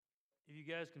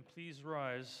you guys can please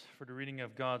rise for the reading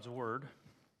of God's Word.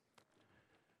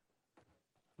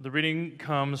 The reading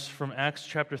comes from Acts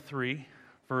chapter 3,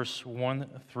 verse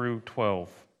 1 through 12.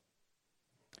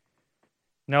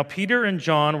 Now Peter and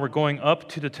John were going up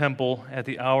to the temple at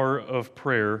the hour of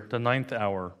prayer, the 9th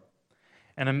hour.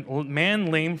 And a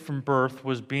man lame from birth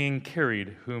was being carried,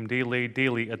 whom they laid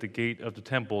daily at the gate of the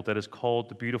temple that is called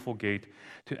the Beautiful Gate,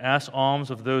 to ask alms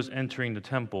of those entering the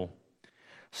temple.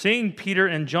 Seeing Peter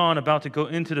and John about to go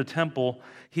into the temple,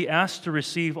 he asked to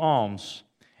receive alms.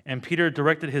 And Peter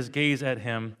directed his gaze at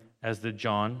him, as did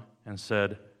John, and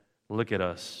said, "Look at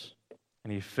us."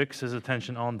 And he fixed his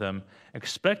attention on them,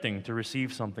 expecting to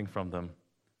receive something from them.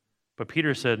 But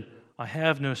Peter said, "I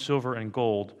have no silver and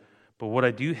gold, but what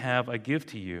I do have I give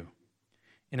to you.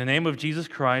 In the name of Jesus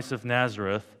Christ of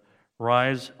Nazareth,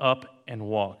 rise up and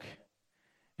walk."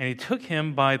 And he took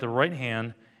him by the right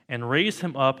hand and raised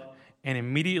him up, and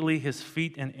immediately his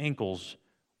feet and ankles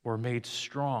were made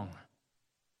strong.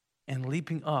 And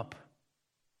leaping up,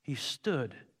 he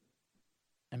stood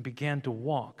and began to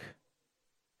walk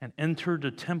and entered the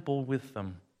temple with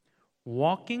them,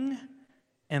 walking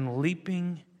and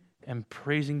leaping and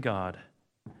praising God.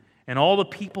 And all the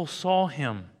people saw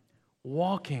him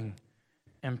walking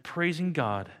and praising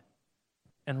God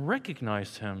and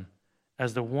recognized him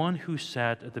as the one who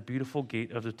sat at the beautiful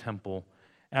gate of the temple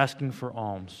asking for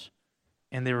alms.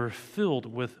 And they were filled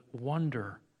with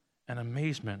wonder and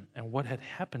amazement at what had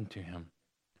happened to him.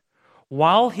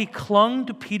 While he clung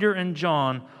to Peter and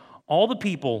John, all the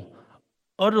people,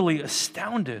 utterly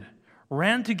astounded,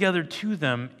 ran together to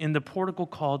them in the portico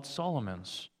called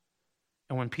Solomon's.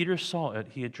 And when Peter saw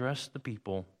it, he addressed the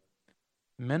people,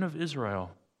 "Men of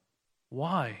Israel,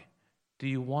 why do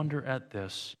you wonder at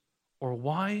this? Or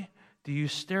why do you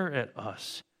stare at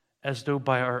us as though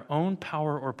by our own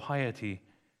power or piety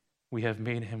we have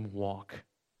made him walk?"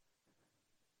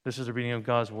 This is the reading of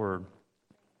God's Word.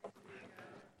 You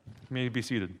may be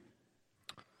seated.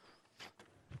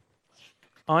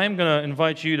 I am going to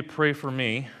invite you to pray for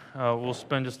me. We'll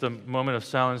spend just a moment of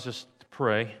silence just to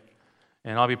pray,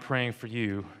 and I'll be praying for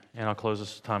you, and I'll close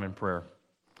this time in prayer.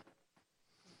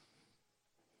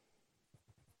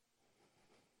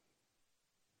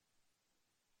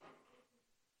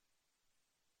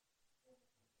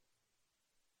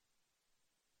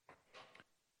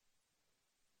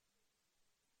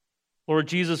 Lord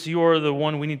Jesus, you are the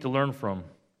one we need to learn from.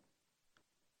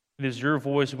 It is your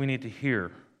voice we need to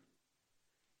hear.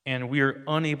 And we are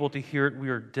unable to hear it. We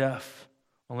are deaf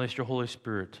unless your Holy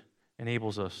Spirit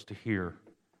enables us to hear.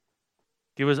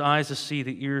 Give us eyes to see,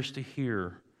 the ears to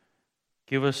hear.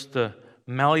 Give us the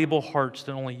malleable hearts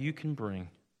that only you can bring,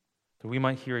 that we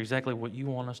might hear exactly what you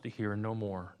want us to hear and no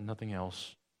more, nothing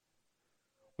else.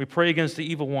 We pray against the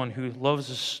evil one who loves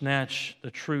to snatch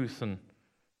the truth and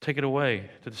take it away,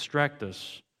 to distract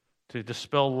us, to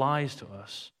dispel lies to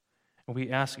us. And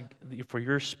we ask for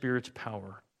your Spirit's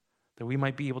power, that we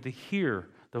might be able to hear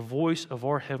the voice of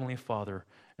our Heavenly Father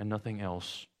and nothing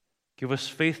else. Give us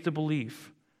faith to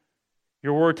believe.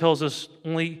 Your word tells us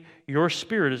only your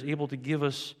Spirit is able to give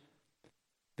us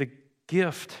the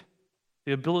gift,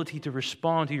 the ability to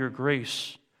respond to your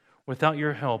grace. Without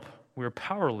your help, we are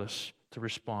powerless to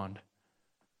respond.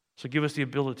 So give us the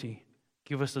ability,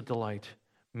 give us the delight.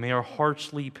 May our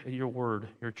hearts leap at your word,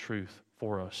 your truth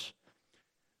for us.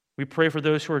 We pray for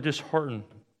those who are disheartened.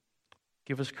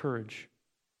 Give us courage.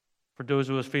 For those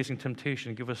of us facing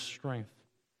temptation, give us strength.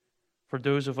 For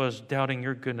those of us doubting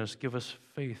your goodness, give us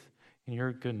faith in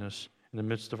your goodness in the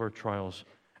midst of our trials.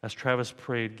 As Travis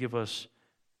prayed, give us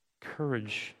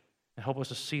courage and help us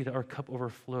to see that our cup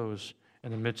overflows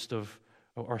in the midst of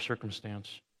our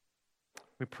circumstance.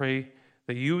 We pray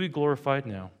that you be glorified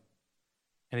now,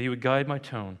 and that you would guide my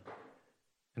tone,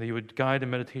 and that you would guide the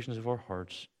meditations of our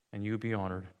hearts, and you would be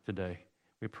honored today.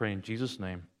 We pray in Jesus'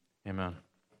 name, amen.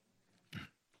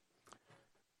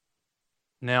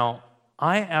 Now,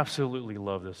 I absolutely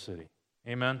love this city.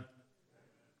 Amen?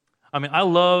 I mean, I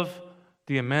love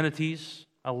the amenities.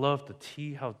 I love the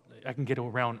tea, how I can get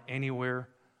around anywhere.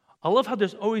 I love how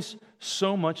there's always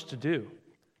so much to do.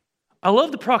 I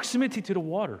love the proximity to the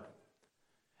water.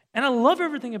 And I love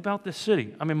everything about this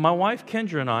city. I mean, my wife,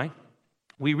 Kendra, and I,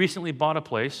 we recently bought a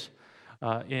place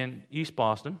in East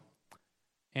Boston.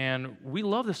 And we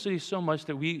love the city so much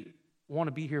that we want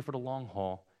to be here for the long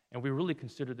haul. And we really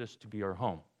consider this to be our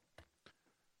home.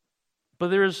 But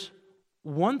there's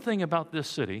one thing about this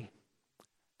city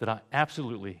that I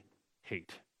absolutely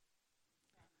hate.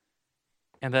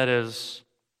 And that is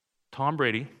Tom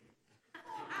Brady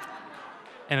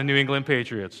and the New England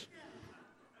Patriots.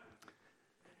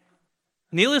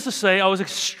 Needless to say, I was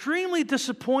extremely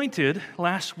disappointed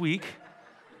last week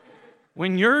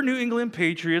when your New England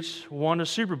Patriots won a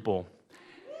Super Bowl.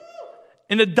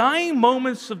 In the dying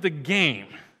moments of the game,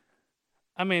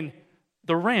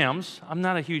 the Rams, I'm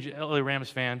not a huge LA Rams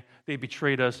fan. They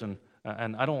betrayed us, and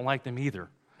I don't like them either.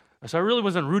 So I really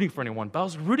wasn't rooting for anyone, but I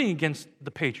was rooting against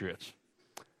the Patriots.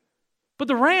 But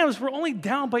the Rams were only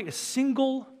down by a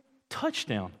single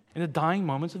touchdown in the dying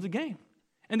moments of the game.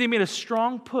 And they made a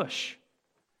strong push.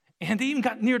 And they even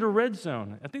got near the red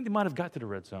zone. I think they might have got to the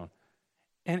red zone.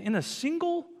 And in a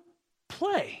single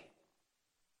play,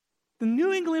 the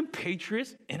New England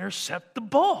Patriots intercept the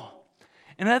ball.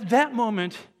 And at that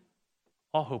moment,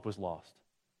 all hope was lost.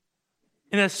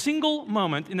 In a single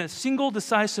moment, in a single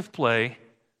decisive play,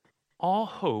 all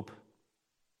hope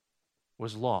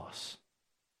was lost.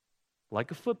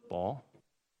 Like a football,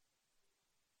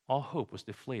 all hope was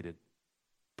deflated.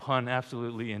 Pun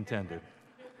absolutely intended.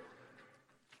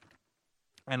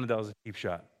 I know that was a cheap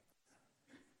shot.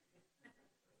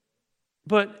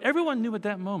 But everyone knew at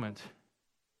that moment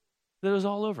that it was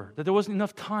all over, that there wasn't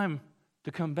enough time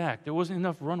to come back. There wasn't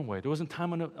enough runway. There wasn't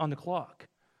time on the clock.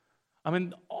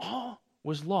 All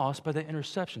was lost by the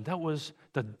interception. That was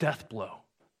the death blow,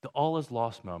 the all is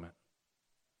lost moment.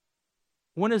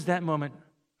 When is that moment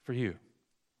for you?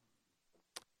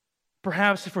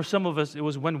 Perhaps for some of us, it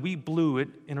was when we blew it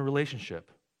in a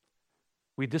relationship.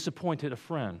 We disappointed a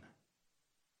friend.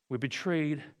 We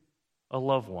betrayed a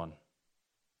loved one.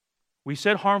 We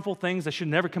said harmful things that should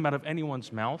never come out of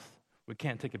anyone's mouth. We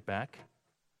can't take it back.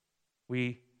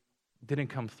 We didn't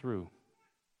come through.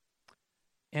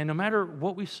 And no matter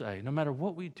what we say, no matter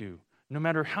what we do, no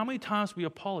matter how many times we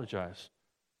apologize,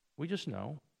 we just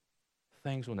know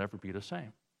things will never be the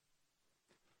same.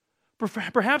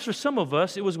 Perhaps for some of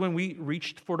us, it was when we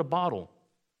reached for the bottle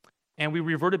and we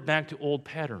reverted back to old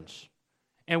patterns.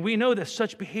 And we know that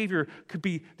such behavior could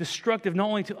be destructive not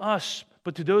only to us,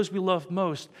 but to those we love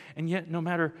most. And yet, no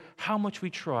matter how much we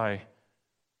try,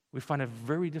 we find it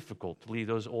very difficult to leave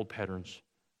those old patterns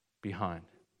behind.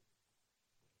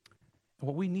 And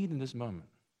what we need in this moment,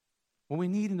 what we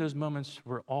need in those moments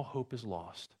where all hope is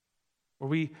lost, where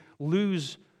we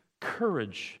lose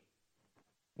courage,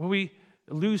 when we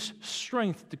lose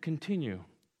strength to continue,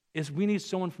 is we need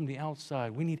someone from the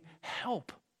outside. We need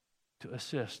help to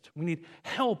assist. We need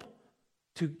help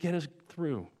to get us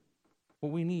through.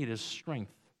 What we need is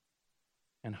strength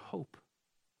and hope.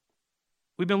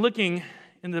 We've been looking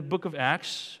in the book of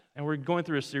Acts, and we're going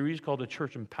through a series called The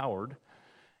Church Empowered,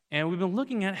 and we've been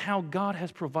looking at how God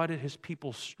has provided his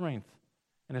people strength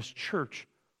and his church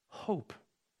hope.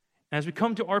 And as we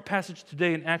come to our passage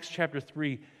today in Acts chapter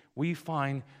 3, we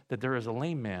find that there is a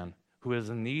lame man who is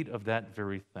in need of that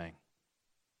very thing.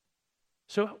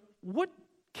 So what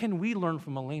can we learn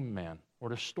from a lame man, or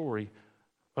the story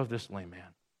of this lame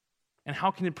man? And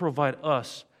how can it provide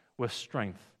us with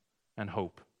strength and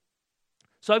hope?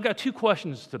 So I've got two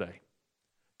questions today.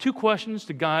 Two questions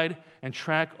to guide and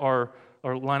track our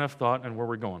line of thought and where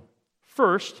we're going.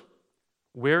 First,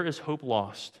 where is hope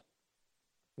lost?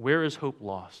 Where is hope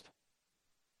lost?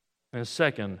 And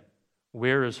second,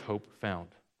 where is hope found?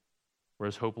 Where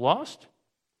is hope lost?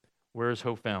 Where is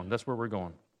hope found? That's where we're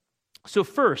going. So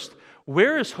first,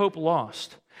 where is hope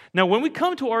lost? Now, when we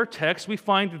come to our text, we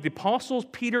find that the apostles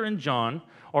Peter and John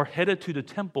are headed to the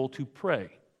temple to pray.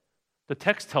 The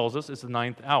text tells us it's the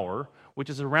 9th hour, which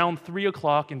is around 3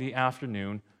 o'clock in the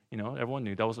afternoon. Everyone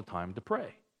knew that was the time to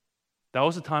pray. That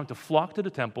was the time to flock to the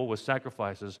temple with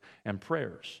sacrifices and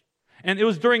prayers. And it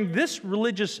was during this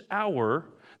religious hour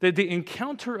that they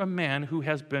encounter a man who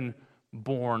has been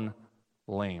born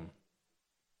lame.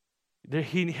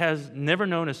 He has never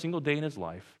known a single day in his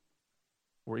life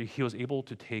where he was able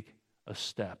to take a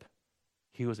step.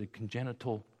 He was a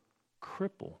congenital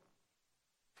cripple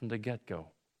from the get-go,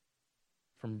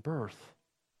 from birth.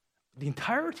 The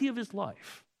entirety of his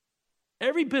life,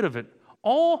 every bit of it,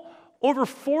 all over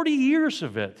 40 years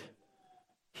of it,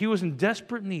 he was in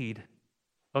desperate need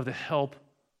of the help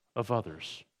of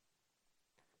others.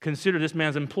 Consider this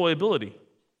man's employability.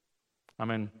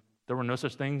 There were no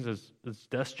such things as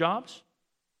desk jobs.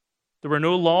 There were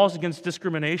no laws against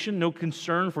discrimination, no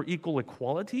concern for equal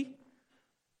equality.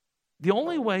 The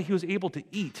only way he was able to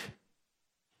eat,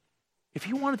 if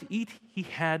he wanted to eat, he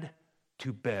had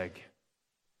to beg.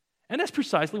 And that's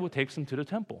precisely what takes him to the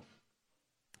temple.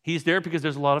 He's there because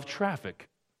there's a lot of traffic,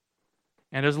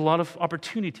 and there's a lot of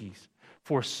opportunities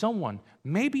for someone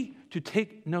maybe to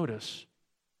take notice,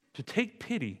 to take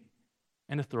pity,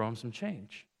 and to throw him some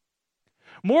change.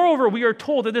 Moreover, we are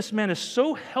told that this man is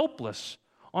so helpless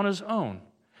on his own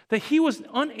that he was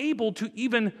unable to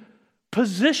even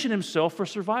position himself for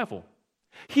survival.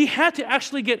 He had to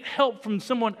actually get help from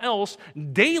someone else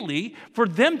daily for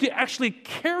them to actually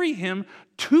carry him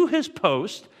to his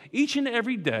post each and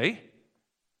every day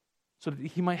so that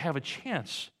he might have a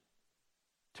chance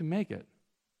to make it.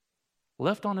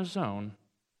 Left on his own,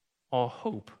 all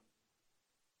hope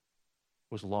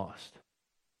was lost.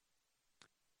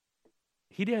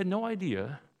 He had no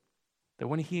idea that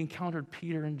when he encountered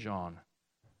Peter and John,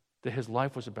 that his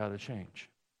life was about to change.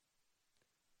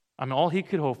 I mean, all he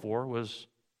could hope for was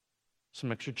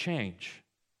some extra change,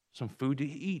 some food to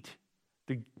eat,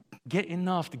 to get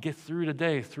enough to get through the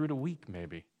day, through the week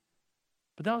maybe.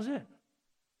 But that was it.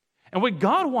 And what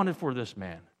God wanted for this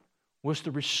man was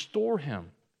to restore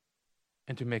him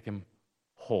and to make him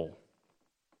whole.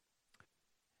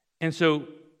 And so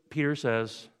Peter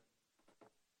says,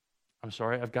 I'm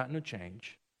sorry, I've gotten no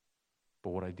change,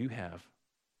 but what I do have,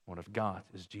 what I've got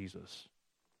is Jesus.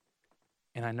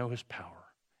 And I know his power.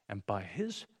 And by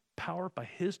his power, by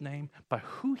his name, by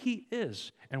who he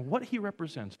is and what he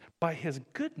represents, by his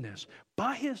goodness,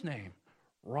 by his name,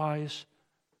 rise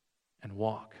and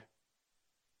walk.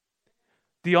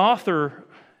 The author,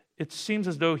 it seems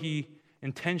as though he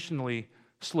intentionally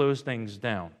slows things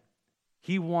down.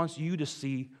 He wants you to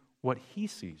see what he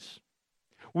sees.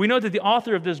 We know that the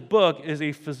author of this book is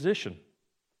a physician.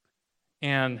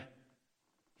 And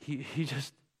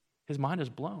his mind is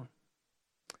blown.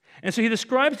 And so he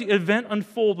describes the event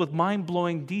unfold with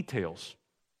mind-blowing details.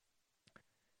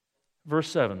 Verse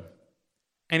 7,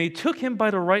 and he took him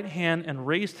by the right hand and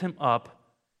raised him up,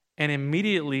 and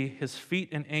immediately his feet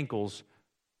and ankles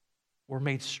were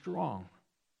made strong.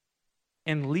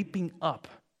 And leaping up,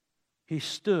 he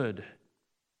stood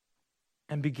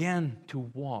and began to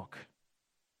walk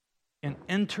and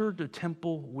entered the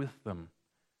temple with them,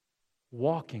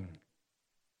 walking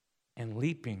and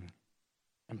leaping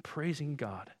and praising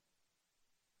God.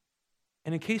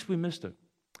 And in case we missed it,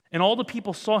 and all the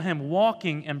people saw him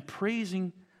walking and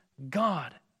praising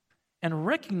God and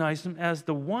recognized him as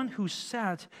the one who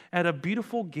sat at a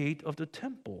beautiful gate of the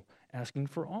temple asking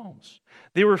for alms.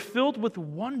 They were filled with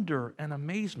wonder and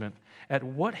amazement at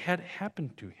what had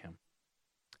happened to him.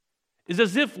 It's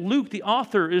as if Luke, the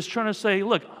author, is trying to say,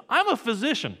 look, I'm a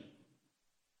physician,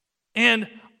 and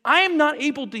I am not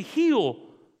able to heal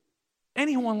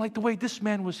anyone like the way this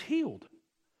man was healed.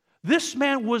 This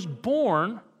man was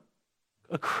born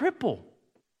a cripple.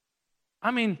 I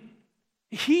mean,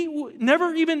 he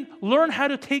never even learned how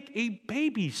to take a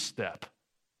baby step.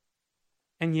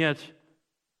 And yet,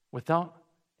 without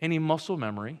any muscle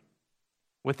memory,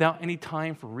 without any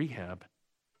time for rehab,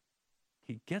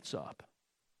 he gets up,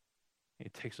 he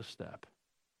takes a step,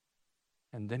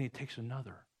 and then he takes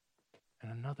another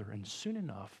and another, and soon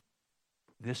enough,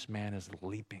 this man is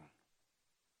leaping.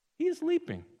 He is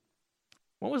leaping.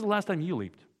 When was the last time you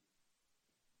leaped?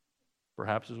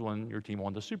 Perhaps it was when your team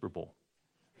won the Super Bowl.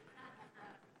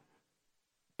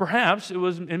 Perhaps it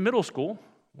was in middle school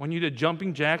when you did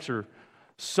jumping jacks or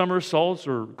somersaults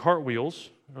or cartwheels,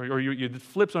 or you did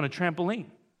flips on a trampoline.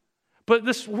 But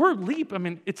this word leap, I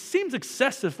mean, it seems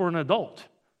excessive for an adult.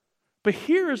 But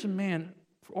here is a man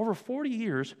for over 40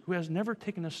 years who has never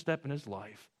taken a step in his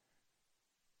life.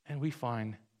 And we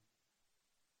find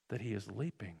that he is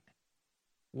leaping.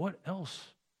 What else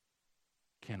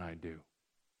can I do?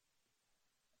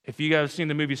 If you guys have seen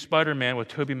the movie Spider-Man with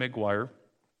Tobey Maguire,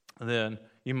 then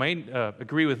you might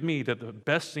agree with me that the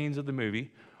best scenes of the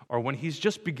movie are when he's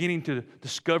just beginning to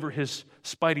discover his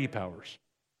Spidey powers.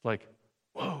 Like,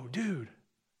 whoa, dude,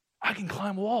 I can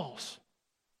climb walls.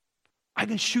 I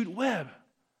can shoot web.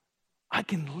 I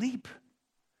can leap.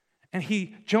 And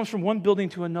he jumps from one building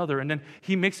to another, and then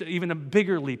he makes even a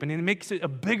bigger leap, and then he makes it a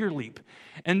bigger leap.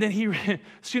 And then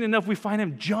soon enough, we find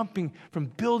him jumping from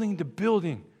building to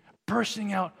building,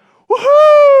 bursting out,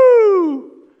 woohoo!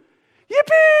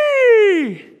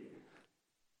 Yippee!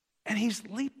 And he's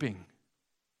leaping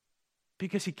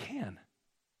because he can.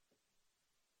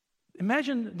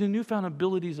 Imagine the newfound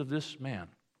abilities of this man.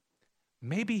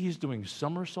 Maybe he's doing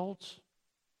somersaults.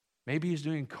 Maybe he's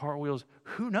doing cartwheels.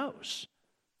 Who knows?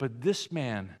 But this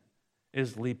man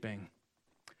is leaping.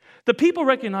 The people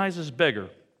recognize this beggar.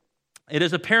 It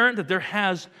is apparent that there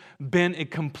has been a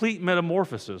complete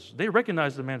metamorphosis. They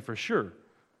recognize the man for sure.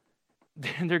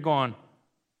 And they're going,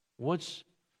 what's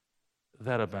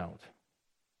that about?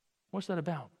 What's that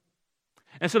about?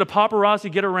 And so the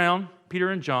paparazzi get around Peter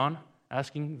and John,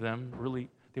 asking them, really,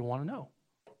 they want to know.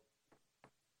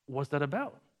 What's that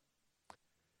about?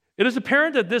 It is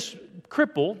apparent that this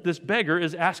cripple, this beggar,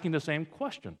 is asking the same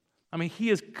question. I mean, he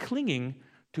is clinging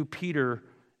to Peter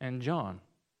and John.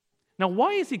 Now,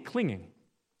 why is he clinging?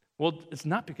 Well, it's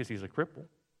not because he's a cripple.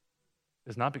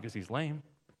 It's not because he's lame.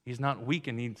 He's not weak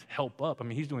and needs help up. I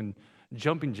mean, he's doing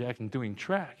jumping jacks and doing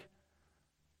track.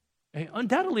 And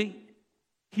undoubtedly,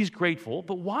 he's grateful,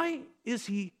 but why is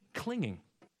he clinging?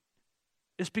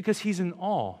 It's because he's in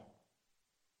awe.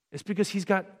 It's because he's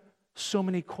got so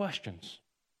many questions.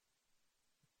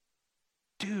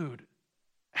 Dude,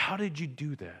 how did you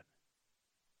do that?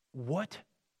 What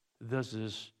does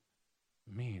this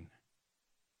mean?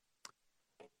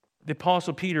 The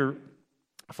Apostle Peter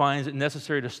finds it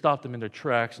necessary to stop them in their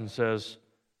tracks and says,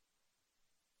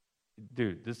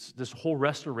 dude, this whole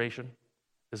restoration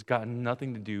has got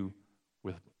nothing to do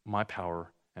with my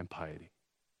power and piety.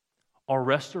 Our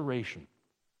restoration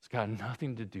has got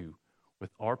nothing to do with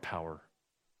our power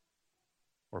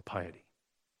or piety.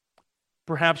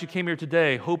 Perhaps you came here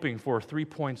today hoping for 3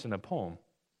 points in a poem.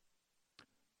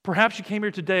 Perhaps you came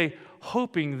here today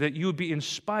hoping that you would be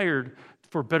inspired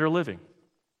for better living.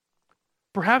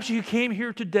 Perhaps you came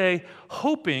here today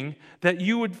hoping that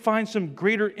you would find some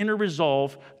greater inner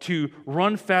resolve to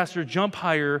run faster, jump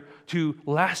higher, to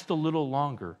last a little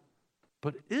longer.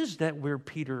 But is that where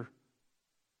Peter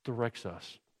directs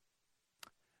us?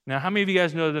 Now, how many of you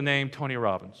guys know the name Tony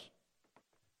Robbins?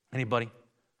 Anybody?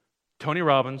 Tony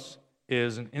Robbins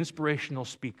is an inspirational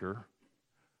speaker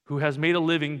who has made a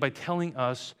living by telling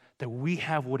us that we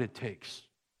have what it takes.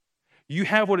 You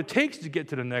have what it takes to get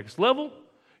to the next level.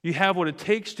 You have what it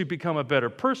takes to become a better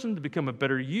person, to become a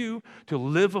better you, to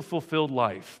live a fulfilled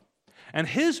life. And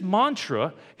his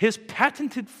mantra, his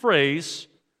patented phrase,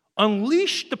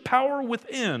 unleash the power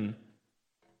within,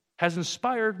 has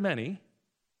inspired many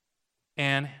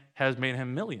and has made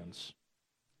him millions.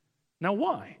 Now,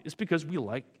 why? It's because we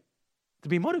like to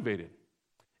be motivated.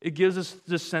 It gives us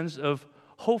this sense of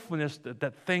hopefulness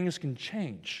that things can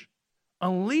change.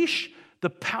 Unleash the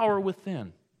power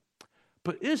within.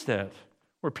 But is that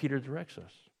where Peter directs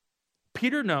us?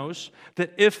 Peter knows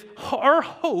that if our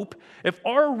hope, if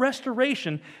our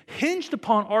restoration hinged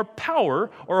upon our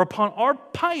power or upon our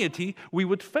piety, we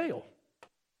would fail.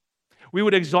 We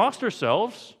would exhaust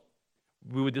ourselves.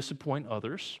 We would disappoint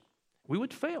others. We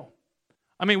would fail.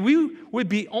 I mean, we would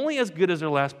be only as good as our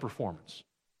last performance.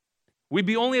 We'd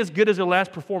be only as good as our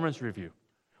last performance review.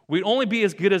 We'd only be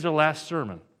as good as our last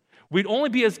sermon. We'd only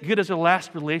be as good as our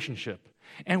last relationship.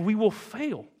 And we will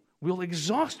fail. We'll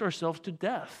exhaust ourselves to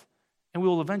death. And we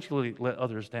will eventually let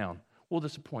others down. We'll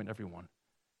disappoint everyone.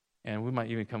 And we might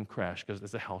even come crash because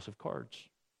it's a house of cards.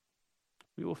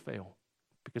 We will fail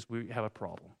because we have a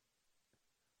problem.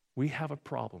 We have a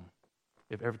problem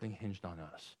if everything hinged on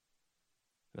us.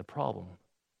 The problem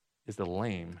is the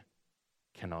lame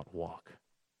cannot walk.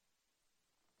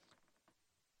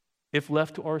 If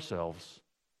left to ourselves,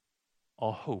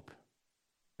 all hope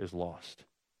is lost.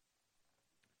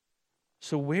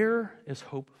 So where is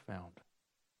hope found?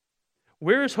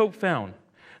 Where is hope found?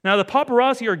 Now the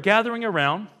paparazzi are gathering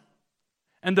around,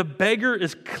 and the beggar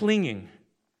is clinging.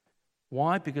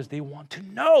 Why? Because they want to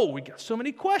know. We got so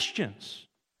many questions.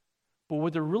 But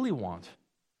what they really want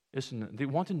is they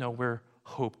want to know where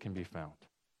hope can be found.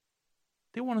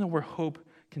 They want to know where hope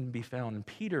can be found. And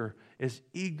Peter is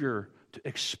eager to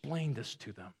explain this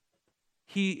to them.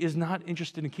 He is not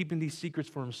interested in keeping these secrets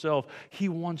for himself. He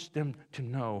wants them to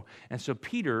know. And so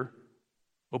Peter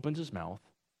opens his mouth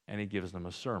and he gives them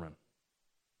a sermon.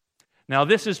 Now,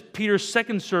 this is Peter's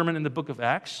second sermon in the book of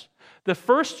Acts. The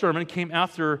first sermon came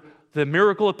after the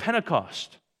miracle of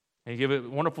Pentecost. And he gave a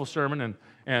wonderful sermon,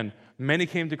 and many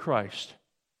came to Christ.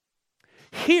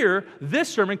 Here, this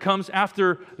sermon comes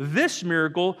after this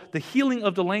miracle, the healing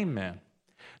of the lame man.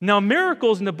 Now,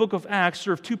 miracles in the book of Acts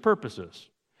serve two purposes.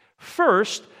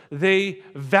 First, they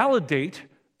validate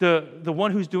the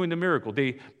one who's doing the miracle.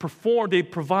 They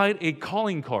provide a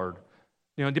calling card.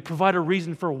 They provide a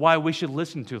reason for why we should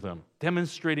listen to them,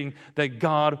 demonstrating that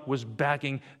God was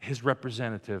backing his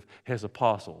representative, his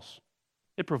apostles.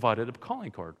 It provided a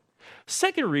calling card.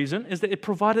 Second reason is that it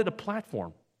provided a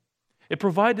platform. It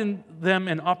provided them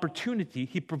an opportunity.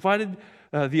 He provided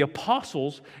the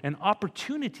apostles an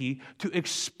opportunity to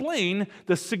explain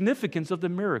the significance of the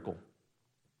miracle,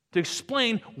 to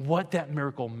explain what that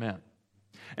miracle meant.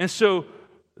 And so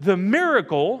the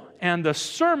miracle and the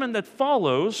sermon that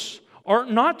follows are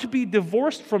not to be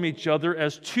divorced from each other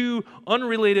as two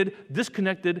unrelated,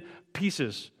 disconnected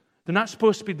pieces. They're not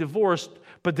supposed to be divorced,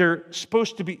 but they're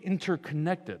supposed to be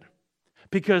interconnected.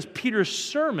 Because Peter's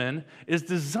sermon is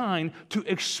designed to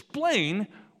explain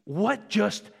what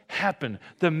just happened.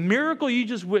 The miracle you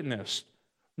just witnessed.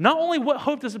 Not only what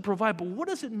hope does it provide, but what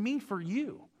does it mean for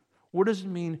you? What does it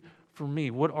mean for me?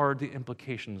 What are the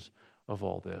implications of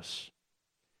all this?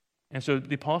 And so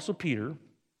the Apostle Peter,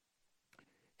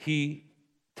 he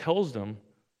tells them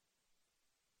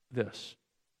this.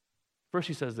 First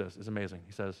he says this, it's amazing.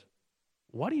 He says,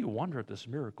 why do you wonder at this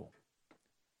miracle?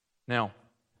 Now,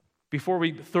 before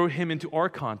we throw him into our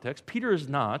context, Peter is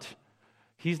not,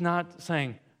 he's not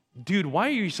saying, dude, why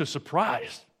are you so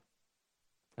surprised?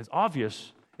 It's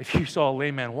obvious if you saw a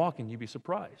lame man walking, you'd be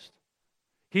surprised.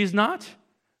 He's not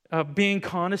being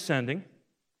condescending.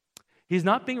 He's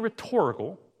not being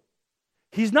rhetorical.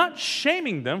 He's not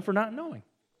shaming them for not knowing.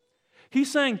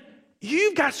 He's saying,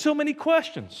 you've got so many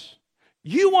questions.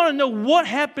 You want to know what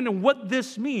happened and what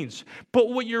this means. But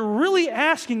what you're really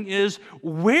asking is,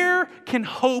 where can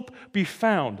hope be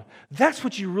found? That's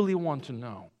what you really want to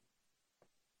know.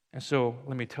 And so,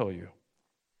 let me tell you.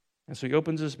 And so he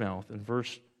opens his mouth in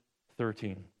verse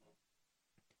 13.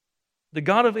 The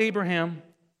God of Abraham,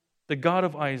 the God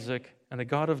of Isaac, and the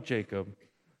God of Jacob,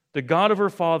 the God of our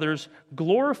fathers,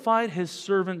 glorified his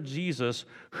servant Jesus,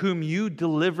 whom you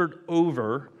delivered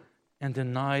over and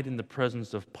denied in the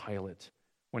presence of Pilate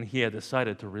when he had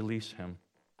decided to release him.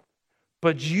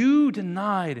 But you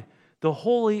denied the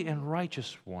holy and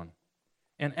righteous one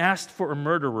and asked for a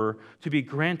murderer to be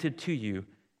granted to you,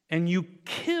 and you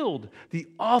killed the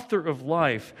author of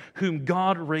life, whom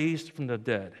God raised from the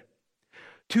dead.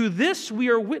 To this we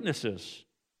are witnesses,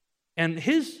 and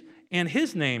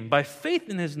his name, by faith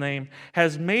in his name,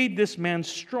 has made this man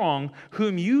strong,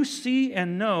 whom you see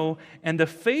and know, and the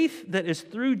faith that is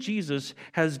through Jesus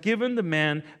has given the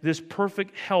man this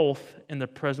perfect health in the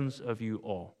presence of you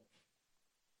all.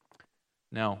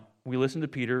 Now, we listen to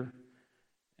Peter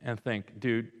and think,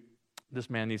 dude, this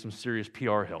man needs some serious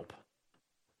PR help.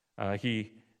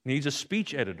 He needs a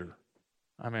speech editor.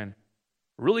 I mean,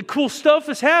 really cool stuff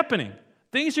is happening.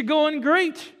 Things are going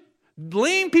great.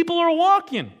 Lame people are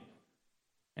walking.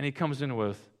 And he comes in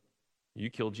with,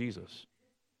 you killed Jesus.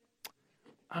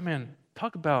 I mean,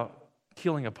 talk about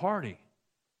killing a party.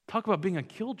 Talk about being a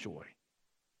killjoy.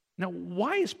 Now,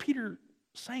 why is Peter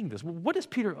saying this? What is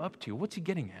Peter up to? What's he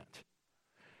getting at?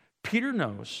 Peter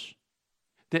knows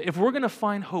that if we're going to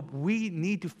find hope, we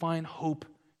need to find hope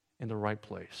in the right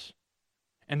place.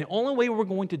 And the only way we're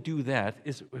going to do that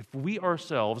is if we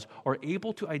ourselves are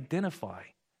able to identify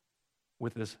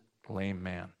with this lame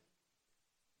man.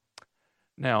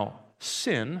 Now,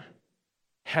 sin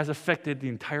has affected the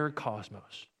entire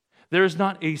cosmos. There is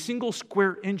not a single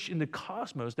square inch in the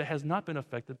cosmos that has not been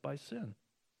affected by sin.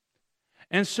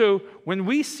 And so when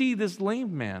we see this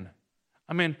lame man,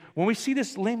 when we see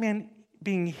this lame man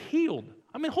being healed,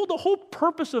 the whole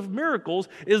purpose of miracles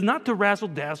is not to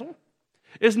razzle-dazzle.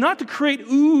 It's not to create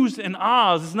oohs and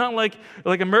ahs. It's not like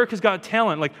America's Got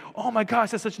Talent, like, oh my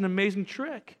gosh, that's such an amazing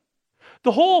trick.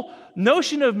 The whole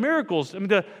notion of miracles,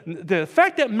 the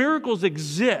fact that miracles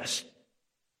exist,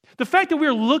 the fact that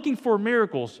we're looking for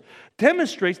miracles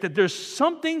demonstrates that there's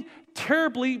something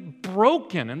terribly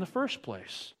broken in the first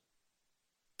place.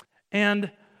 And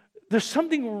there's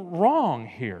something wrong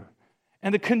here.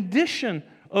 And the condition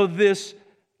of this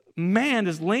man,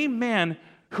 this lame man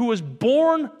who was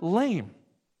born lame,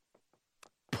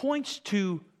 points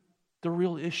to the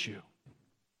real issue.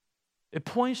 It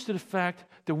points to the fact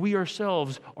that we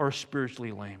ourselves are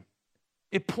spiritually lame.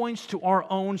 It points to our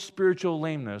own spiritual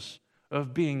lameness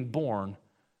of being born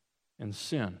in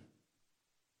sin.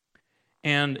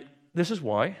 And this is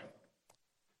why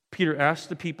Peter asked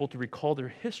the people to recall their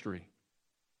history.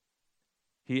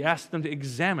 He asked them to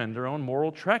examine their own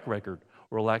moral track record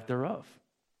or lack thereof.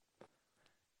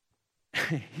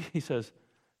 He says,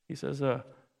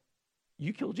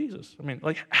 you killed Jesus.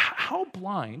 How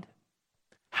blind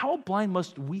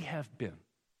must we have been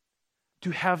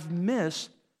to have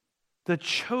missed the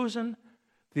chosen,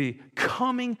 the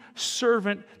coming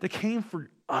servant that came for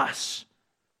us?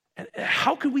 And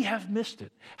how could we have missed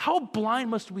it? How blind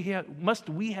must we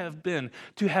have been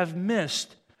to have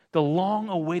missed the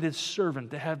long-awaited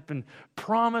servant that had been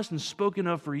promised and spoken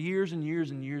of for years and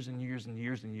years and years and years and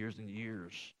years and years and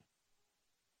years?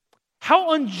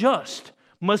 How unjust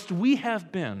must we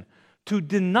have been to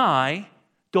deny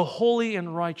the holy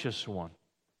and righteous one?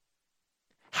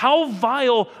 How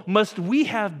vile must we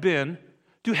have been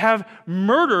to have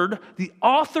murdered the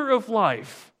author of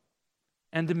life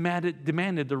and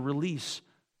demanded the release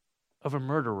of a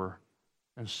murderer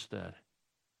instead?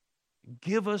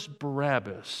 Give us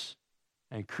Barabbas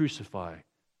and crucify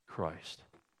Christ.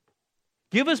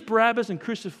 Give us Barabbas and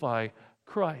crucify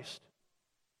Christ.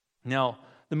 Now,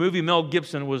 the movie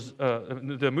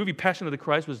the movie Passion of the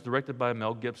Christ was directed by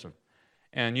Mel Gibson.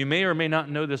 And you may or may not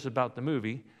know this about the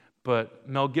movie, but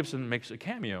Mel Gibson makes a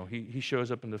cameo. He shows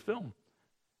up in the film.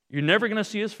 You're never going to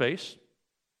see his face,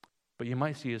 but you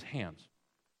might see his hands.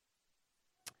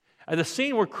 At the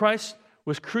scene where Christ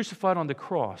was crucified on the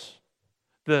cross,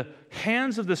 The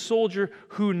hands of the soldier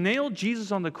who nailed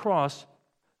Jesus on the cross,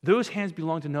 those hands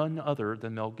belong to none other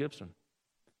than Mel Gibson.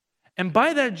 And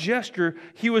by that gesture,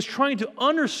 he was trying to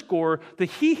underscore that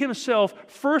he himself,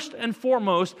 first and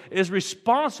foremost, is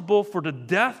responsible for the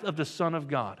death of the Son of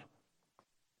God.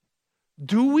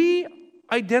 Do we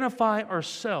identify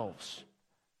ourselves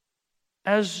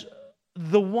as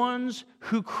the ones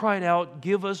who cried out,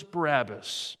 "Give us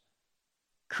Barabbas,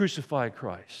 crucify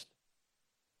Christ"?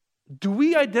 Do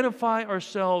we identify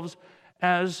ourselves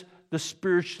as the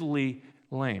spiritually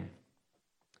lame?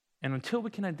 And until we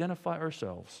can identify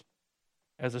ourselves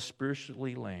as a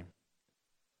spiritually lame,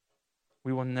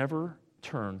 we will never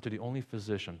turn to the only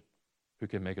physician who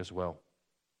can make us well.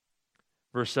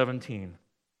 Verse 17,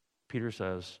 Peter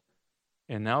says,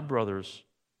 "And now, brothers,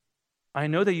 I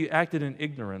know that you acted in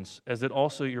ignorance, as did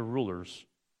also your rulers.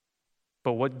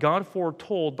 But what God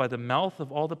foretold by the mouth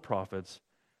of all the prophets,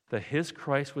 that his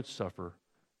Christ would suffer,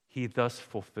 he thus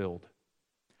fulfilled.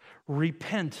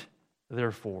 Repent,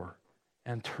 therefore,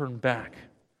 and turn back,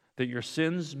 that your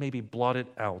sins may be blotted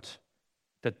out,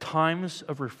 that times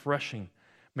of refreshing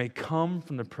may come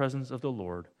from the presence of the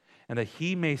Lord, and that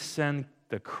he may send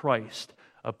the Christ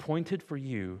appointed for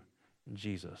you,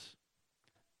 Jesus."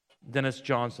 Dennis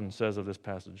Johnson says of this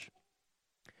passage,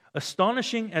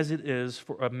 "Astonishing as it is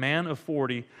for a man of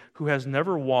 40 who has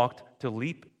never walked to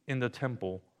leap in the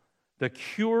temple, the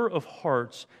cure of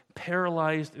hearts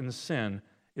paralyzed in sin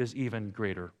is even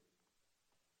greater."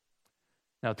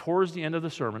 Now, towards the end of the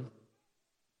sermon,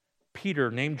 Peter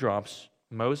name drops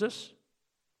Moses,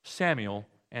 Samuel,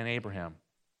 and Abraham.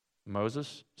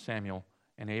 Moses, Samuel,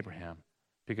 and Abraham,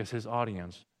 because his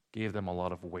audience gave them a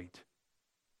lot of weight.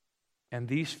 And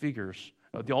these figures,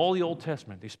 all the Old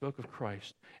Testament, they spoke of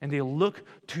Christ. And they look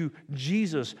to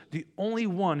Jesus, the only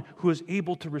one who is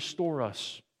able to restore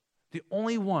us. The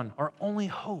only one, our only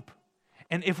hope.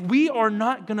 And if we are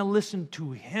not going to listen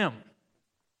to him,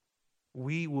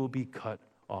 we will be cut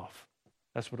off.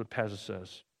 That's what the passage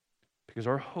says. Because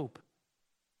our hope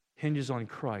hinges on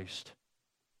Christ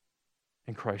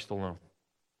and Christ alone.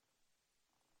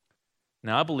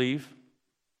 Now, I believe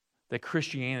that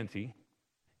Christianity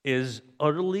is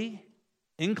utterly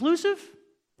inclusive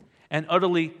and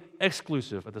utterly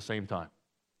exclusive at the same time.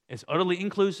 It's utterly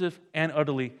inclusive and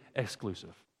utterly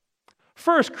exclusive.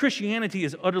 First, Christianity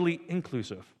is utterly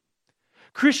inclusive.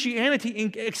 Christianity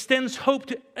extends hope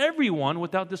to everyone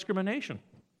without discrimination.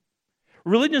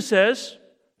 Religion says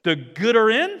the good are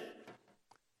in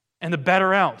and the bad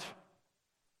are out.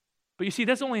 But you see,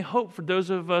 that's only hope for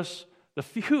those of us, the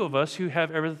few of us who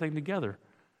have everything together,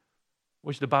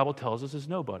 which the Bible tells us is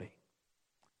nobody.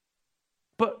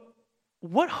 But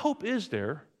what hope is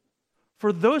there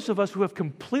for those of us who have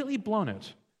completely blown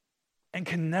it and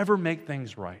can never make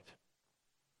things right?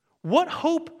 What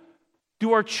hope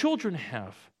do our children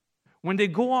have when they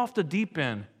go off the deep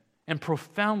end and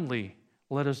profoundly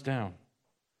let us down?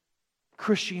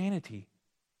 Christianity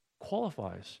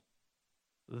qualifies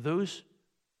those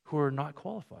who are not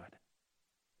qualified.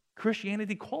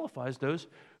 Christianity qualifies those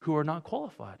who are not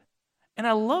qualified. And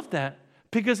I love that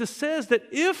because it says that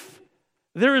if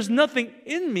there is nothing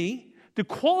in me to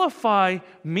qualify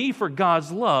me for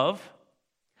God's love,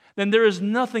 then there is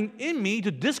nothing in me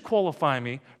to disqualify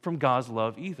me from God's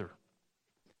love either.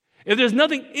 If there's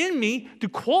nothing in me to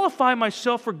qualify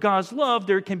myself for God's love,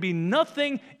 there can be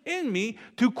nothing in me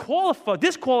to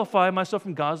disqualify myself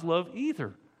from God's love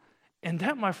either. And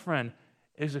that, my friend,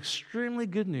 is extremely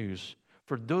good news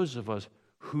for those of us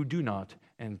who do not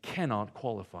and cannot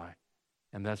qualify.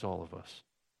 And that's all of us.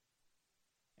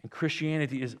 And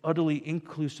Christianity is utterly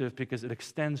inclusive because it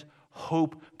extends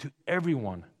hope to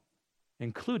everyone,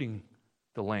 including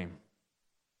the lame.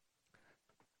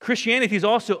 Christianity is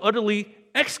also utterly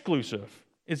exclusive.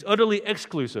 It's utterly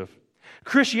exclusive.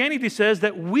 Christianity says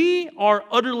that we are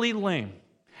utterly lame.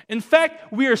 In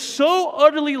fact, we are so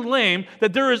utterly lame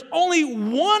that there is only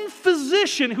one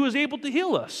physician who is able to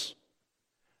heal us.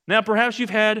 Now, perhaps you've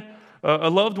had a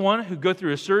loved one who go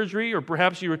through a surgery, or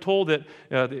perhaps you were told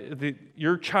that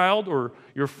your child or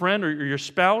your friend or your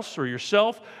spouse or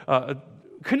yourself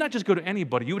could not just go to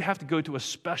anybody. You would have to go to a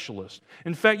specialist.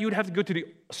 In fact, you would have to go to the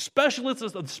specialist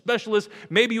of the specialist.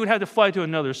 Maybe you would have to fly to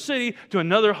another city, to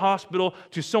another hospital,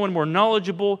 to someone more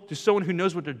knowledgeable, to someone who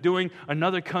knows what they're doing,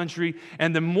 another country.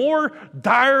 And the more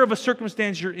dire of a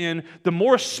circumstance you're in, the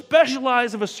more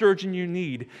specialized of a surgeon you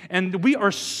need. And we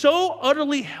are so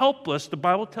utterly helpless, the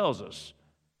Bible tells us,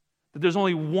 that there's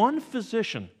only one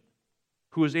physician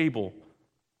who is able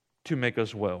to make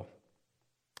us well.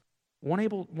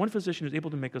 One physician is able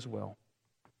to make us well.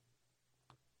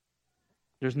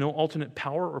 There's no alternate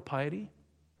power or piety.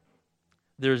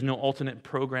 There is no alternate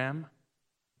program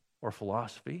or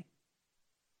philosophy.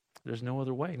 There's no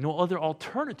other way, no other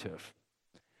alternative.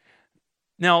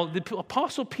 Now, the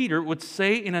Apostle Peter would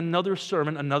say in another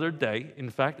sermon, another day,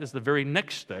 in fact, it's the very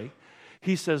next day,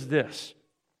 he says this,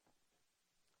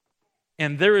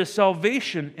 "And there is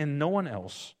salvation in no one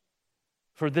else,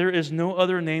 for there is no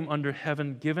other name under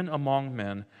heaven given among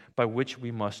men by which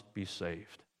we must be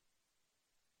saved."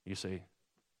 You say,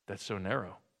 that's so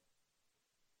narrow.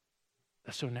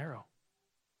 That's so narrow.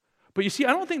 But you see,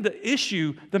 I don't think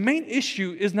the main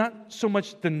issue is not so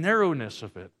much the narrowness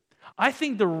of it. I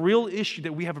think the real issue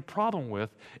that we have a problem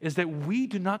with is that we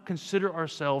do not consider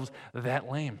ourselves that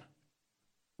lame.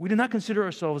 We do not consider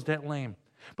ourselves that lame.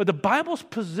 But the Bible's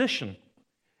position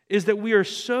is that we are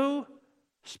so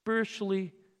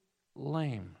spiritually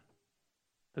lame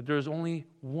that there is only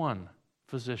one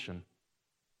physician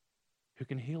who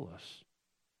can heal us.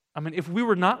 I mean, if we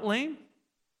were not lame,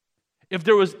 if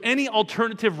there was any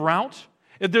alternative route,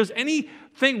 if there's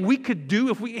anything we could do,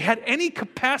 if we had any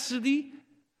capacity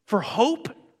for hope,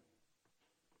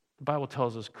 the Bible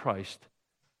tells us Christ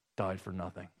died for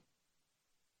nothing.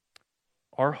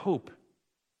 Our hope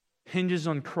hinges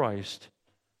on Christ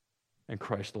and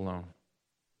Christ alone.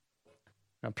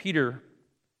 Now, Peter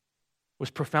was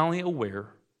profoundly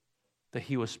aware that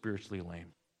he was spiritually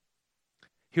lame.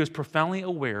 He was profoundly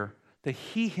aware that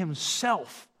he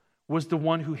himself was the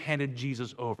one who handed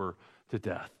Jesus over to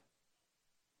death.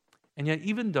 And yet,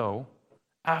 even though,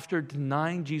 after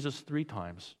denying Jesus 3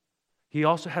 times, he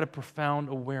also had a profound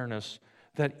awareness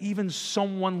that even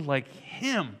someone like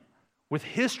him, with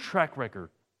his track record,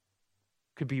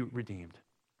 could be redeemed,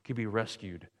 could be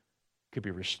rescued, could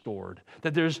be restored.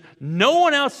 That there's no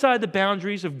one outside the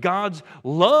boundaries of God's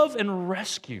love and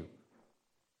rescue.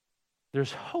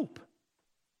 There's hope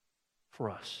for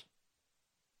us.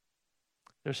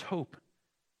 There's hope.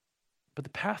 But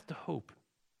the path to hope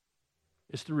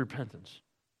is through repentance.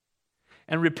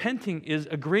 And repenting is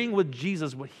agreeing with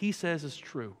Jesus what he says is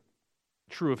true.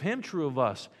 True of him, true of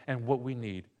us, and what we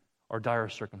need, our dire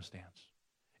circumstance.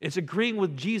 It's agreeing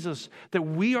with Jesus that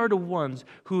we are the ones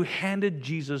who handed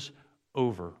Jesus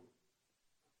over.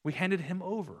 We handed him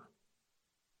over.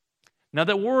 Now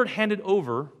that word handed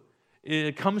over,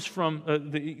 it comes from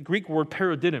the Greek word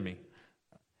paradidomi.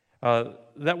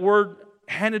 That word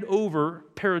handed over,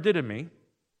 paradidomi,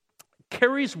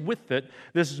 carries with it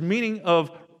this meaning of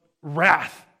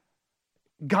wrath,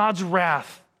 God's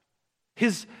wrath,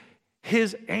 his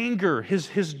anger,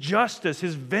 his justice,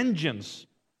 his vengeance.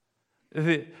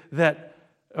 That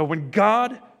when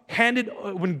God's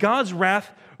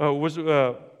wrath was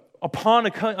upon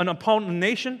a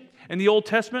nation in the Old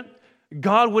Testament,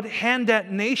 God would hand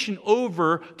that nation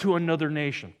over to another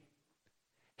nation.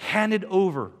 Handed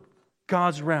over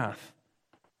God's wrath.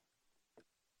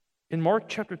 In Mark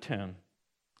chapter 10,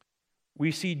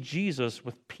 we see Jesus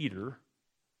with Peter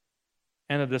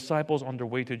and the disciples on their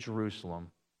way to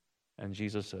Jerusalem. And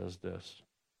Jesus says this,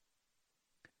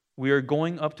 "We are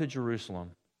going up to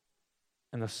Jerusalem,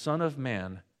 and the Son of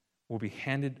Man will be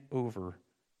handed over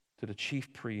to the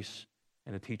chief priests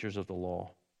and the teachers of the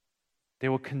law. They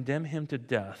will condemn him to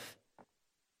death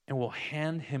and will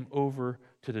hand him over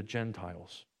to the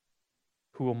Gentiles,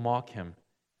 who will mock him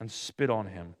and spit on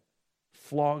him,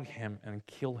 flog him and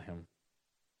kill him."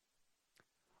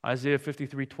 Isaiah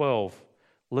 53:12,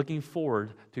 looking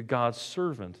forward to God's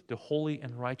servant, the holy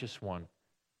and righteous one,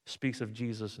 speaks of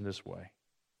Jesus in this way.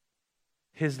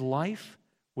 His life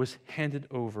was handed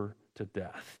over to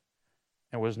death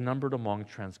and was numbered among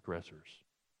transgressors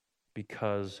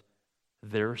because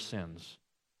their sins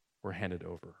were handed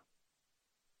over.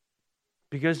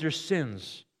 Because their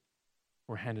sins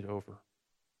were handed over.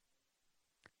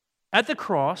 At the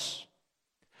cross,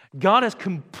 God has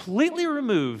completely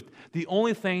removed the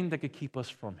only thing that could keep us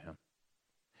from him.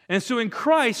 And so in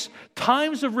Christ,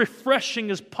 times of refreshing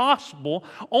is possible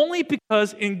only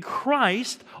because in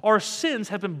Christ, our sins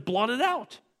have been blotted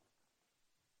out.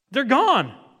 They're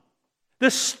gone.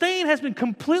 The stain has been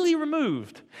completely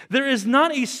removed. There is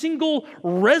not a single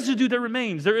residue that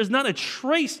remains. There is not a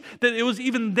trace that it was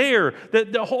even there.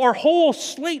 That our whole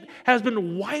slate has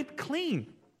been wiped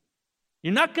clean.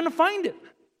 You're not going to find it.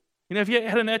 You know, if you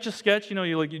had an Etch-a-Sketch,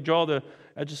 you draw the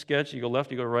Etch-a-Sketch, you go left,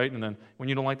 you go right, and then when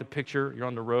you don't like the picture, you're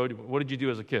on the road. What did you do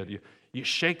as a kid? You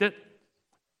shaked it,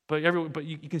 but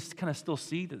you can kind of still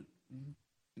see that,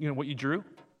 what you drew.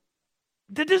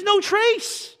 There's no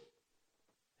trace.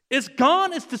 It's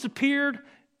gone. It's disappeared.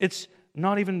 It's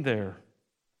not even there.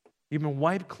 You've been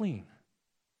wiped clean.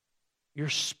 You're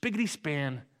spiggity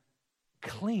span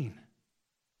clean.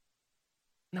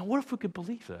 Now, what if we could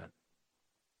believe that?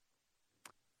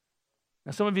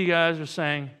 And some of you guys are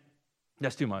saying,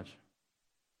 that's too much.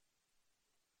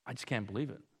 I just can't believe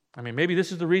it. I mean, maybe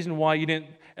this is the reason why you didn't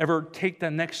ever take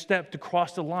that next step to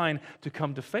cross the line to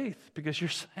come to faith, because you're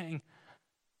saying,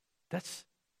 that's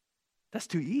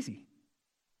too easy.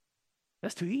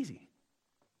 That's too easy.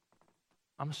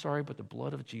 I'm sorry, but the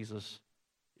blood of Jesus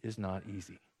is not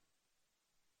easy.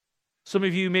 Some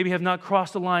of you maybe have not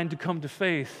crossed the line to come to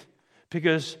faith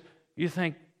because you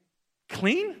think,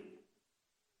 clean?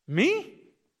 Me?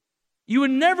 You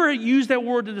would never use that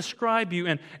word to describe you,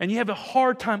 and you have a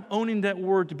hard time owning that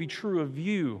word to be true of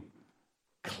you.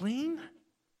 Clean?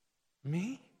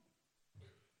 Me?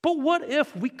 But what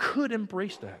if we could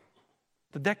embrace that?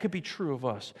 That could be true of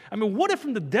us. I mean, what if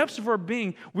from the depths of our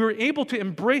being we were able to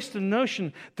embrace the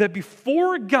notion that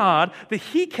before God, that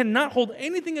He cannot hold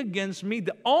anything against me,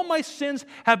 that all my sins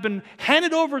have been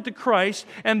handed over to Christ,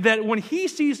 and that when He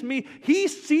sees me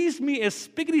as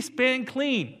spickety-span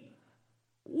clean.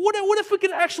 What if we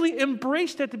could actually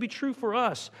embrace that to be true for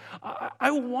us?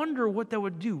 I wonder what that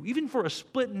would do, even for a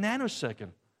split nanosecond.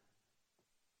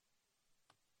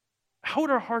 How would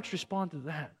our hearts respond to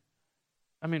that?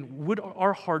 I mean, would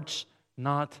our hearts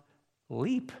not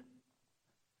leap?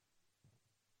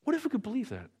 What if we could believe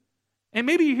that? And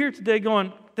maybe you're here today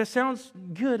going, that sounds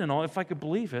good and all, if I could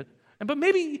believe it. But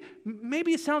maybe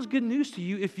it sounds good news to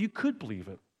you if you could believe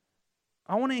it.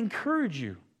 I want to encourage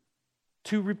you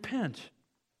to repent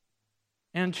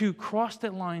and to cross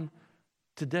that line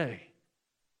today.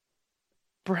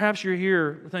 Perhaps you're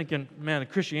here thinking, man,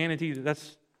 Christianity,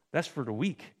 that's for the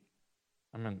weak.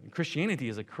 I mean, Christianity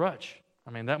is a crutch.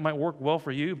 I mean, that might work well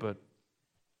for you, but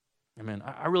I mean,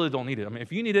 I really don't need it. I mean,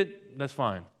 if you need it, that's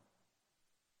fine.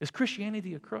 Is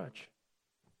Christianity a crutch?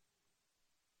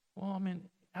 Well, I mean,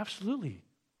 absolutely.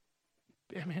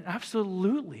 I mean,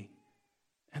 absolutely.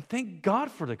 And thank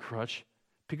God for the crutch,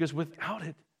 because without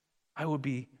it, I would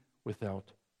be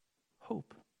without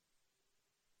hope.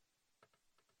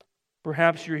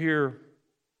 Perhaps you're here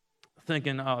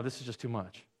thinking, oh, this is just too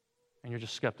much, and you're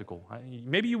just skeptical.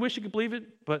 Maybe you wish you could believe it,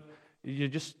 but you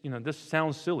just, this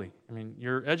sounds silly. I mean,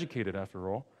 you're educated after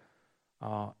all.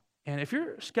 And if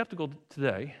you're skeptical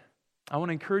today, I want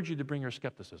to encourage you to bring your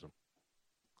skepticism.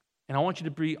 And I want you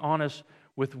to be honest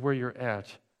with where you're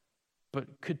at.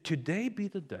 But could today be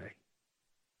the day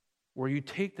where you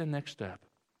take the next step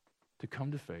to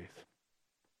come to faith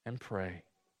and pray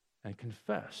and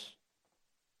confess,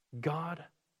 God,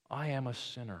 I am a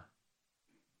sinner.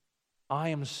 I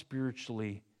am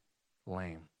spiritually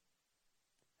lame.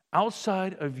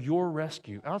 Outside of your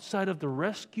rescue, outside of the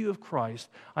rescue of Christ,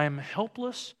 I am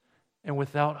helpless and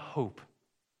without hope.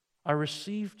 I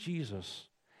receive Jesus,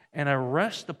 and I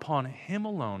rest upon Him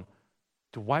alone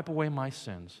to wipe away my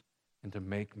sins and to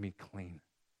make me clean.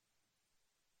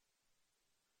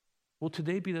 Will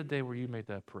today be the day where you make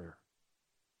that prayer?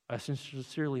 I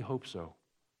sincerely hope so.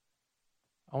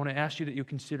 I want to ask you that you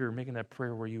consider making that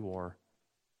prayer where you are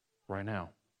right now,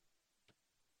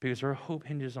 because our hope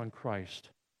hinges on Christ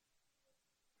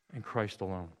and Christ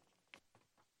alone.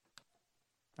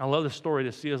 I love the story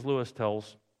that C.S. Lewis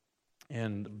tells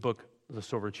in the book The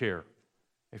Silver Chair.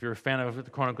 If you're a fan of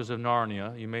the Chronicles of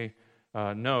Narnia, you may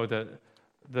know that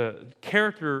the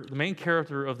main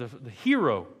character of the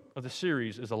hero of the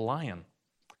series is a lion,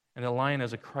 and the lion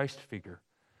is a Christ figure.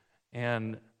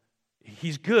 And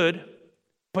he's good,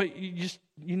 but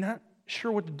you're not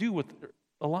sure what to do with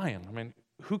a lion. I mean,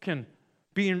 who can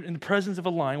be in the presence of a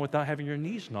lion without having your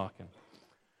knees knocking?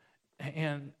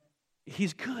 And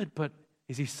he's good, but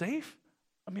is he safe?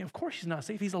 I mean, of course he's not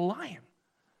safe. He's a lion.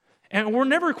 And we're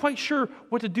never quite sure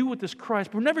what to do with this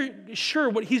Christ. We're never sure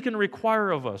what He's going to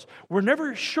require of us. We're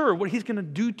never sure what He's going to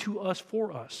do to us,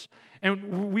 for us.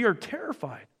 And we are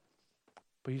terrified.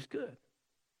 But He's good.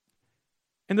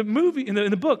 In the movie, in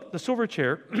the book, The Silver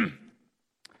Chair,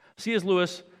 C.S.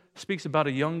 Lewis speaks about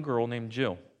a young girl named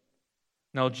Jill.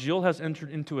 Now, Jill has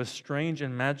entered into a strange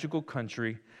and magical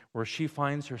country where she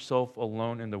finds herself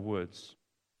alone in the woods.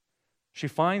 She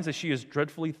finds that she is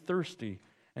dreadfully thirsty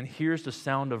and hears the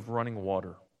sound of running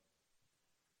water.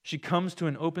 She comes to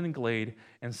an open glade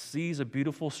and sees a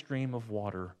beautiful stream of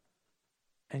water,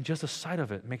 and just the sight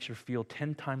of it makes her feel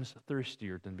 10 times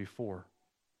thirstier than before.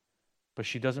 But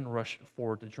she doesn't rush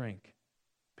forward to drink,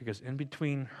 because in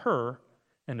between her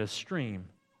and the stream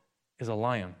is a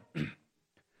lion.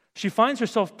 She finds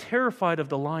herself terrified of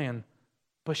the lion,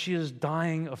 but she is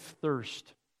dying of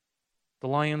thirst. The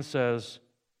lion says,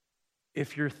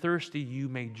 "If you're thirsty, you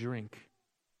may drink."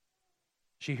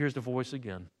 She hears the voice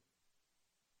again.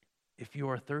 "If you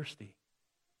are thirsty,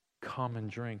 come and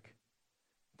drink."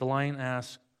 The lion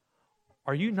asks,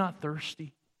 "Are you not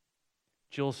thirsty?"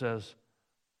 Jill says,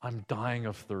 I'm dying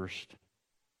of thirst.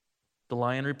 The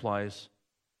lion replies,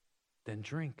 then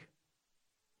drink.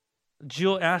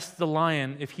 Jill asks the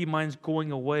lion if he minds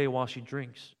going away while she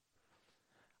drinks.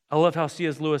 I love how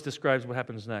C.S. Lewis describes what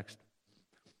happens next.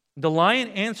 The lion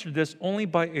answered this only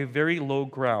by a very low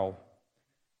growl.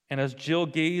 And as Jill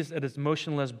gazed at its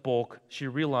motionless bulk, she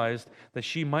realized that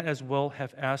she might as well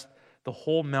have asked the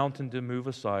whole mountain to move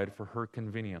aside for her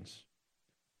convenience.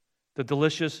 The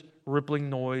delicious rippling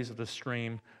noise of the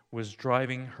stream was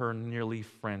driving her nearly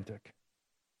frantic.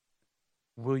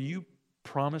 Will you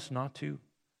promise not to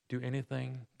do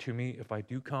anything to me if I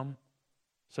do come?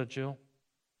 Said Jill.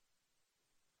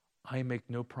 I make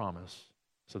no promise,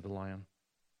 said the lion.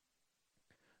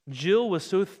 Jill was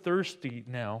so thirsty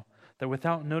now that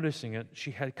without noticing it,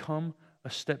 she had come a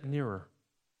step nearer.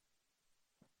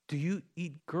 Do you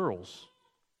eat girls?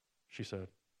 She said.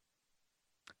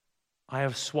 I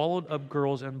have swallowed up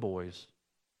girls and boys,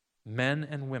 men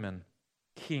and women,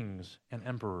 kings and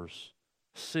emperors,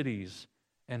 cities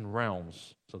and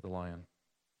realms, said the lion.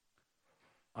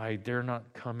 I dare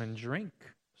not come and drink,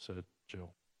 said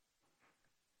Jill.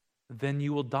 Then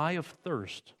you will die of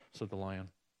thirst, said the lion.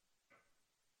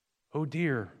 Oh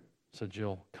dear, said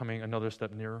Jill, coming another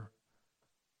step nearer.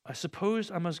 I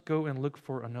suppose I must go and look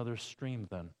for another stream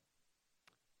then.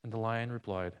 And the lion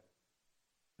replied,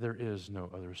 there is no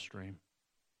other stream.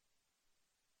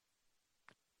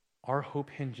 Our hope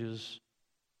hinges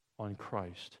on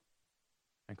Christ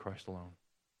and Christ alone.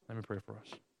 Let me pray for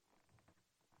us.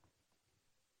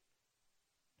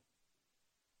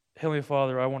 Heavenly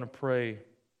Father, I want to pray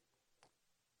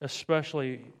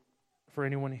especially for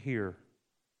anyone here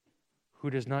who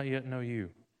does not yet know you.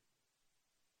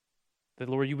 That,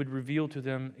 Lord, you would reveal to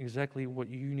them exactly what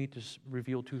you need to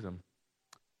reveal to them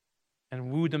and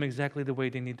woo them exactly the way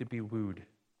they need to be wooed.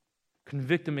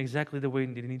 Convict them exactly the way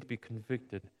they need to be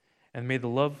convicted. And may the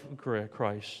love of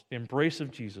Christ, the embrace of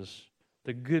Jesus,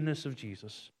 the goodness of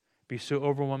Jesus be so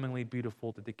overwhelmingly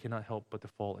beautiful that they cannot help but to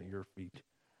fall at your feet.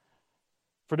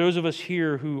 For those of us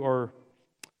here who are,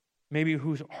 maybe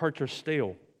whose hearts are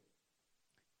stale,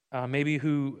 maybe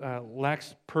who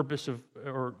lacks purpose of,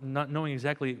 or not knowing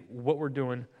exactly what we're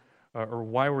doing or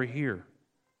why we're here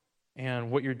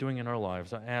and what you're doing in our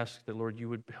lives, I ask that, Lord, you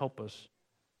would help us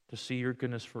to see your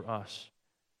goodness for us,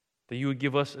 that you would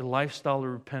give us a lifestyle of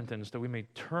repentance, that we may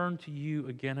turn to you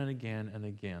again and again and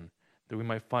again, that we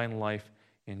might find life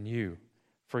in you.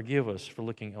 Forgive us for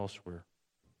looking elsewhere.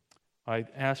 I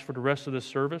ask for the rest of the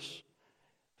service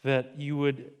that you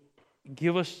would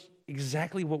give us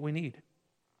exactly what we need.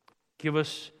 Give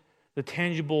us the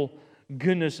tangible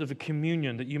goodness of the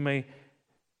communion, that you may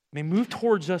move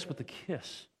towards us with a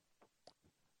kiss,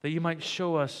 that you might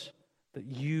show us that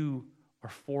you are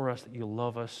for us, that you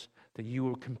love us, that you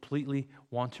will completely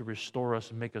want to restore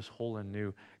us and make us whole and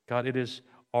new. God, it is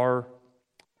our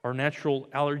natural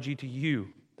allergy to you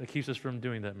that keeps us from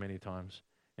doing that many times.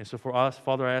 And so for us,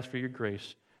 Father, I ask for your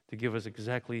grace to give us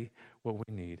exactly what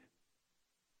we need.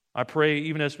 I pray,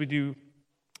 even as we do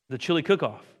the chili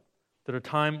cook-off, that a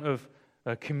time of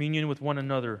communion with one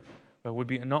another would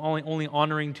be not only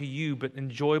honoring to you, but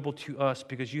enjoyable to us,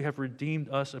 because you have redeemed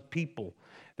us a people,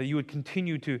 that you would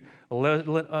continue to let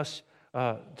us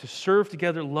to serve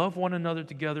together, love one another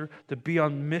together, to be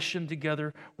on mission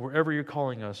together wherever you're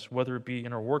calling us, whether it be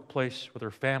in our workplace, with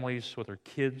our families, with our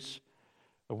kids,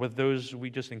 or with those we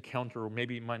just encounter or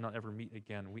maybe might not ever meet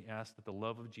again. We ask that the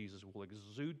love of Jesus will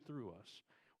exude through us.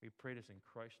 We pray this in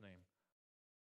Christ's name.